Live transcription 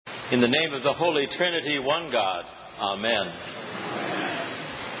In the name of the Holy Trinity, one God. Amen.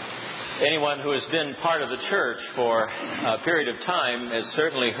 Anyone who has been part of the church for a period of time has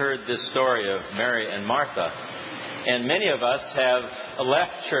certainly heard this story of Mary and Martha. And many of us have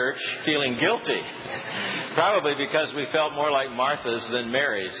left church feeling guilty, probably because we felt more like Martha's than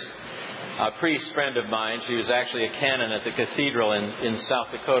Mary's. A priest friend of mine, she was actually a canon at the cathedral in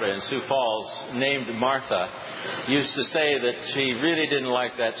South Dakota, in Sioux Falls, named Martha, used to say that she really didn't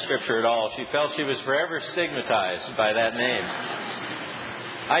like that scripture at all. She felt she was forever stigmatized by that name.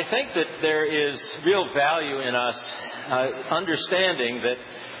 I think that there is real value in us understanding that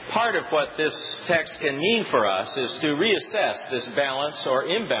part of what this text can mean for us is to reassess this balance or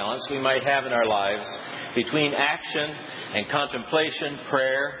imbalance we might have in our lives between action and contemplation,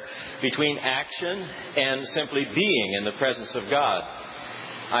 prayer, between action and simply being in the presence of God.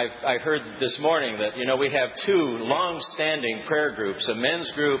 I've heard this morning that, we have two long-standing prayer groups, a men's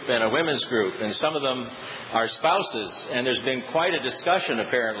group and a women's group, and some of them are spouses, and there's been quite a discussion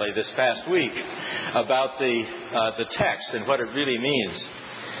apparently this past week about the text and what it really means.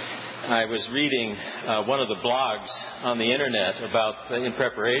 I was reading one of the blogs on the internet in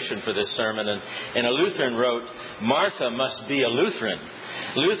preparation for this sermon, and a Lutheran wrote, "Martha must be a Lutheran.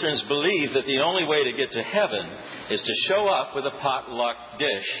 Lutherans believe that the only way to get to heaven is to show up with a potluck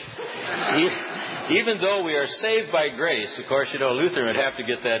dish." Even though we are saved by grace, of course, a Lutheran would have to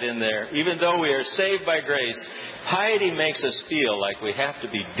get that in there. Even though we are saved by grace, piety makes us feel like we have to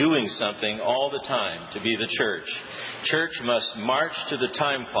be doing something all the time to be the church. Church must march to the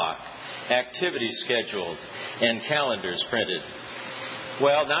time clock, activities scheduled, and calendars printed.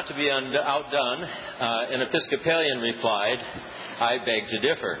 Well, not to be outdone, an Episcopalian replied, "I beg to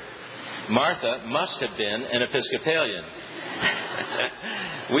differ. Martha must have been an Episcopalian."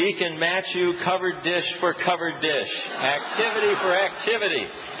 We can match you covered dish for covered dish, activity for activity,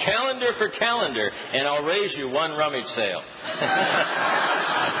 calendar for calendar, and I'll raise you one rummage sale.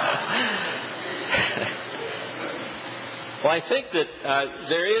 Well, I think that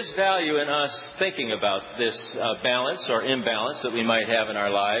there is value in us thinking about this balance or imbalance that we might have in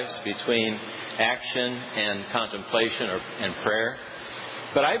our lives between action and contemplation and prayer.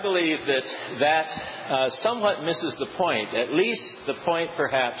 But I believe that somewhat misses the point, at least the point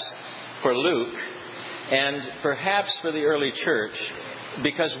perhaps for Luke and perhaps for the early church,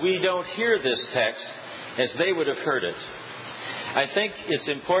 because we don't hear this text as they would have heard it. I think it's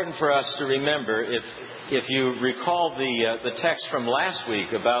important for us to remember, if you recall the text from last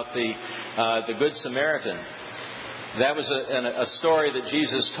week about the Good Samaritan, that was a story that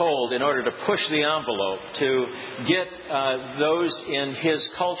Jesus told in order to push the envelope, to get those in his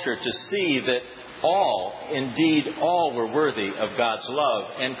culture to see that indeed all were worthy of God's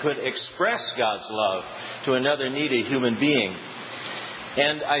love and could express God's love to another needy human being.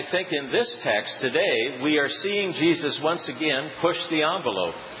 And I think in this text today, we are seeing Jesus once again push the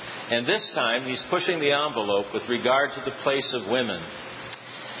envelope. And this time, he's pushing the envelope with regard to the place of women.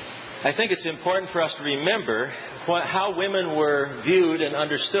 I think it's important for us to remember how women were viewed and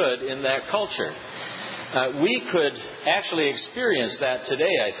understood in that culture. We could actually experience that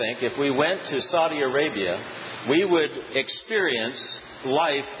today, I think. If we went to Saudi Arabia, we would experience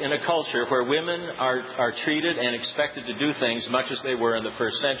life in a culture where women are treated and expected to do things much as they were in the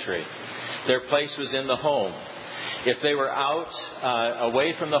first century. Their place was in the home. If they were out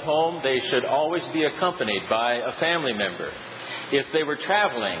away from the home, they should always be accompanied by a family member. If they were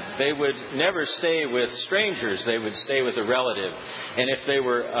traveling, they would never stay with strangers. They would stay with a relative. And if they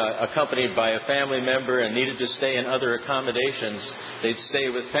were accompanied by a family member and needed to stay in other accommodations, they'd stay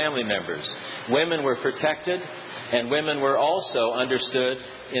with family members. Women were protected, and women were also understood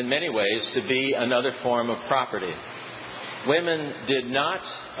in many ways to be another form of property. Women did not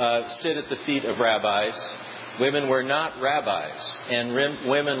sit at the feet of rabbis. Women were not rabbis, and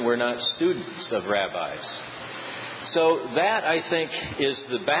women were not students of rabbis. So that, I think, is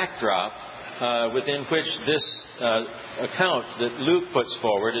the backdrop within which this account that Luke puts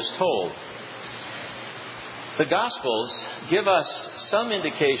forward is told. The Gospels give us some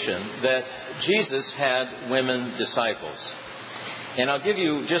indication that Jesus had women disciples. And I'll give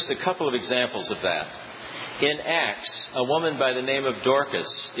you just a couple of examples of that. In Acts, a woman by the name of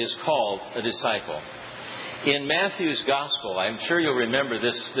Dorcas is called a disciple. In Matthew's Gospel, I'm sure you'll remember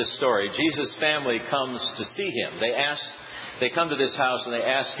this story. Jesus' family comes to see him. They come to this house and they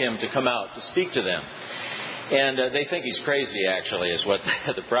ask him to come out to speak to them. And they think he's crazy, actually, is what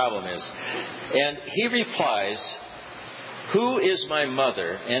the problem is. And he replies, "Who is my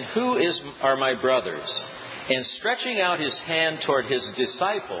mother and who are my brothers?" And stretching out his hand toward his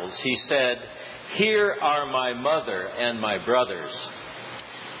disciples, he said, "Here are my mother and my brothers."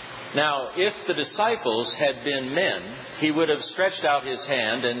 Now, if the disciples had been men, he would have stretched out his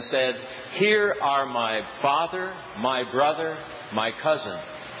hand and said, "Here are my father, my brother, my cousin."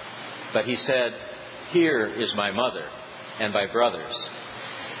 But he said, "Here is my mother and my brothers."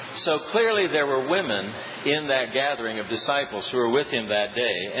 So clearly there were women in that gathering of disciples who were with him that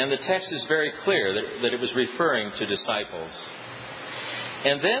day. And the text is very clear that it was referring to disciples.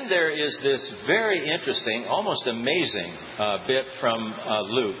 And then there is this very interesting, almost amazing bit from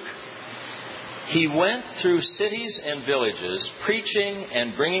Luke. He went through cities and villages, preaching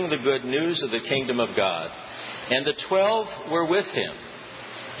and bringing the good news of the kingdom of God. And the 12 were with him,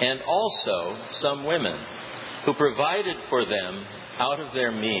 and also some women who provided for them out of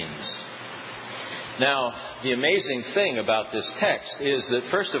their means. Now, the amazing thing about this text is that,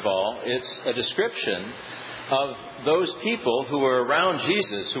 first of all, it's a description of those people who were around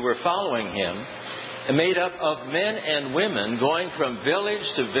Jesus, who were following him, and made up of men and women going from village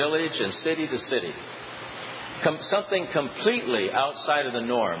to village and city to city. Something completely outside of the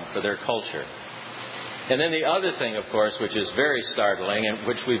norm for their culture. And then the other thing, of course, which is very startling and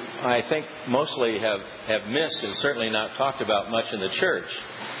which we, I think, mostly have missed and certainly not talked about much in the church,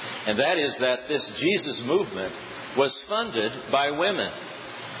 and that is that this Jesus movement was funded by women.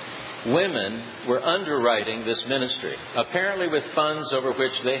 Women were underwriting this ministry, apparently with funds over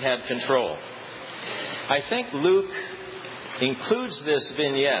which they had control. I think Luke includes this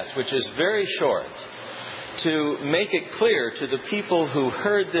vignette, which is very short, to make it clear to the people who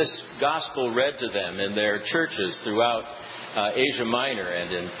heard this gospel read to them in their churches throughout Asia Minor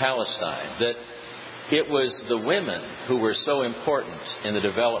and in Palestine, that it was the women who were so important in the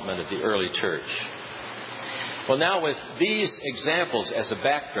development of the early church. Well, now with these examples as a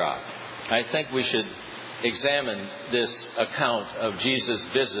backdrop, I think we should examine this account of Jesus'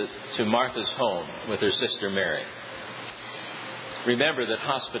 visit to Martha's home with her sister Mary. Remember that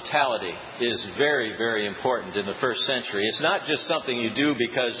hospitality is very, very important in the first century. It's not just something you do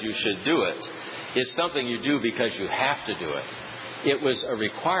because you should do it. It's something you do because you have to do it. It was a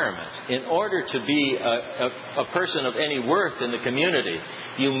requirement. In order to be a person of any worth in the community,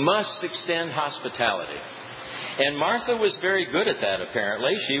 you must extend hospitality. And Martha was very good at that,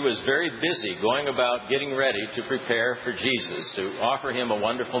 apparently. She was very busy going about getting ready to prepare for Jesus, to offer him a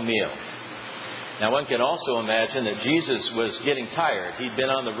wonderful meal. Now, one can also imagine that Jesus was getting tired. He'd been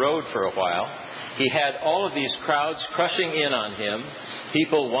on the road for a while. He had all of these crowds crushing in on him,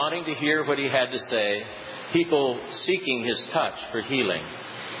 people wanting to hear what he had to say, people seeking his touch for healing.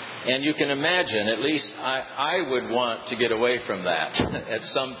 And you can imagine, at least I would want to get away from that at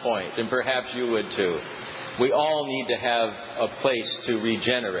some point, and perhaps you would too. We all need to have a place to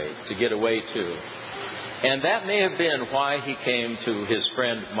regenerate, to get away to. And that may have been why he came to his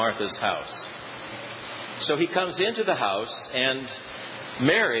friend Martha's house. So he comes into the house, and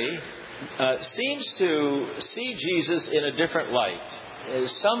Mary seems to see Jesus in a different light.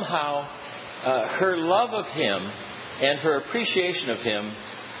 Somehow, her love of him and her appreciation of him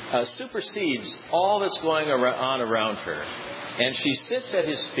supersedes all that's going on around her. And she sits at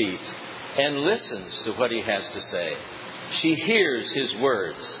his feet and listens to what he has to say. She hears his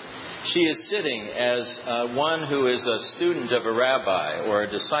words. She is sitting as one who is a student of a rabbi or a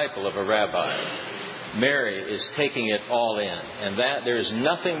disciple of a rabbi. Mary is taking it all in, and that there is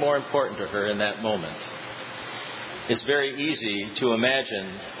nothing more important to her in that moment. It's very easy to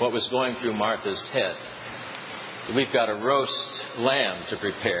imagine what was going through Martha's head. We've got a roast lamb to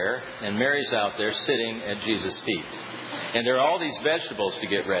prepare, and Mary's out there sitting at Jesus' feet. And there are all these vegetables to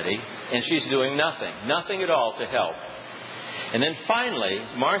get ready, and she's doing nothing at all to help. And then finally,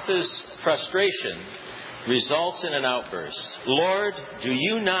 Martha's frustration results in an outburst. "Lord, do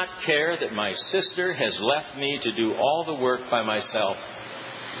you not care that my sister has left me to do all the work by myself?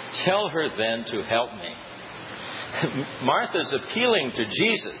 Tell her then to help me." Martha's appealing to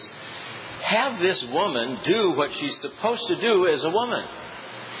Jesus. Have this woman do what she's supposed to do as a woman.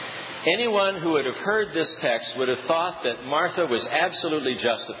 Anyone who would have heard this text would have thought that Martha was absolutely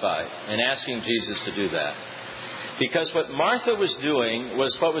justified in asking Jesus to do that. Because what Martha was doing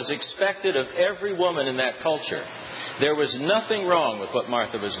was what was expected of every woman in that culture. There was nothing wrong with what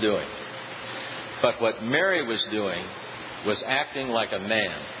Martha was doing. But what Mary was doing was acting like a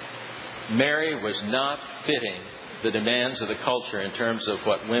man. Mary was not fitting the demands of the culture in terms of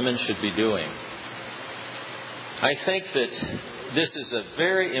what women should be doing. I think that this is a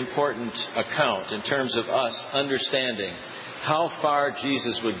very important account in terms of us understanding how far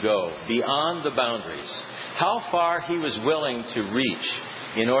Jesus would go beyond the boundaries, how far he was willing to reach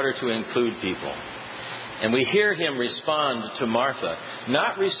in order to include people. And we hear him respond to Martha,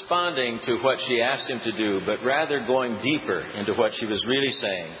 not responding to what she asked him to do, but rather going deeper into what she was really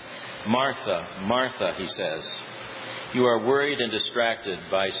saying. "Martha, Martha," he says, "you are worried and distracted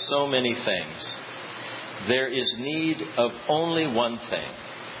by so many things. There is need of only one thing.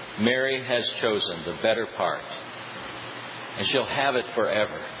 Mary has chosen the better part, and she'll have it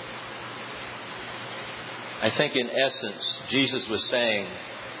forever." I think in essence, Jesus was saying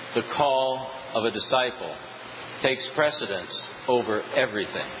the call of a disciple takes precedence over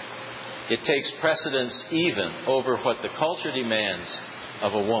everything. It takes precedence even over what the culture demands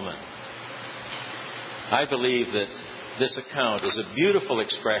of a woman. I believe that this account is a beautiful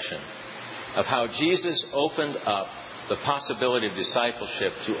expression of how Jesus opened up the possibility of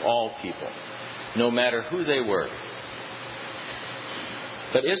discipleship to all people, no matter who they were.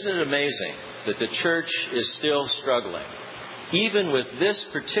 But isn't it amazing that the church is still struggling, even with this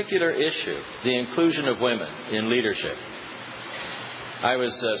particular issue, the inclusion of women in leadership? I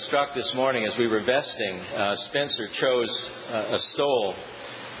was struck this morning as we were vesting. Spencer chose a stole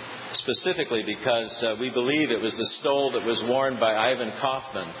specifically because we believe it was the stole that was worn by Ivan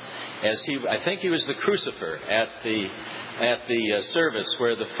Kaufman, I think he was the crucifer at the service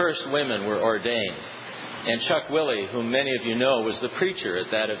where the first women were ordained. And Chuck Willey, whom many of you know, was the preacher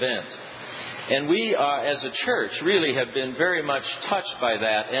at that event. And we, as a church, really have been very much touched by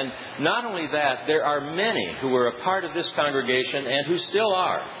that. And not only that, there are many who were a part of this congregation and who still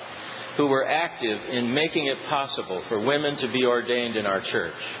are, who were active in making it possible for women to be ordained in our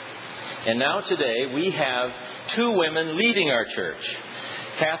church. And now today we have two women leading our church.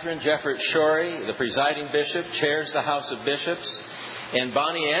 Catherine Jeffert Shorey, the presiding bishop, chairs the House of Bishops. And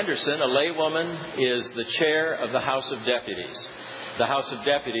Bonnie Anderson, a laywoman, is the chair of the House of Deputies. The House of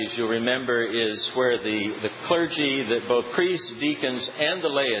Deputies, you'll remember, is where the clergy, both priests, deacons, and the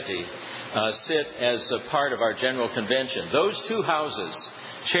laity sit as a part of our General Convention. Those two houses,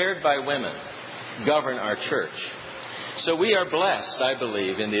 chaired by women, govern our church. So we are blessed, I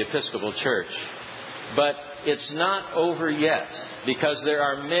believe, in the Episcopal Church. But it's not over yet, because there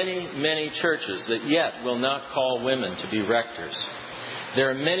are many, many churches that yet will not call women to be rectors. There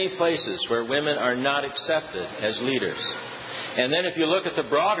are many places where women are not accepted as leaders. And then if you look at the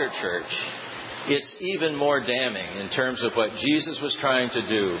broader church, it's even more damning in terms of what Jesus was trying to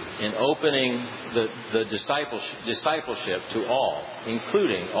do in opening the discipleship to all,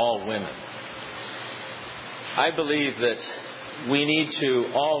 including all women. I believe that we need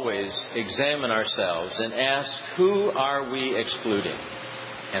to always examine ourselves and ask, who are we excluding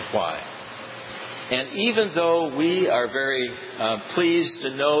and why? And even though we are very pleased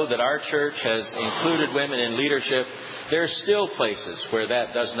to know that our church has included women in leadership, there are still places where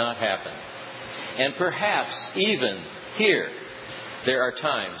that does not happen. And perhaps even here, there are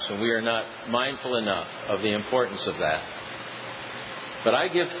times when we are not mindful enough of the importance of that. But I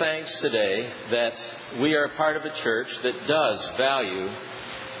give thanks today that we are part of a church that does value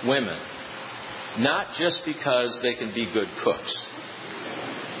women, not just because they can be good cooks,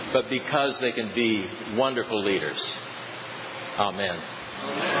 but because they can be wonderful leaders. Amen.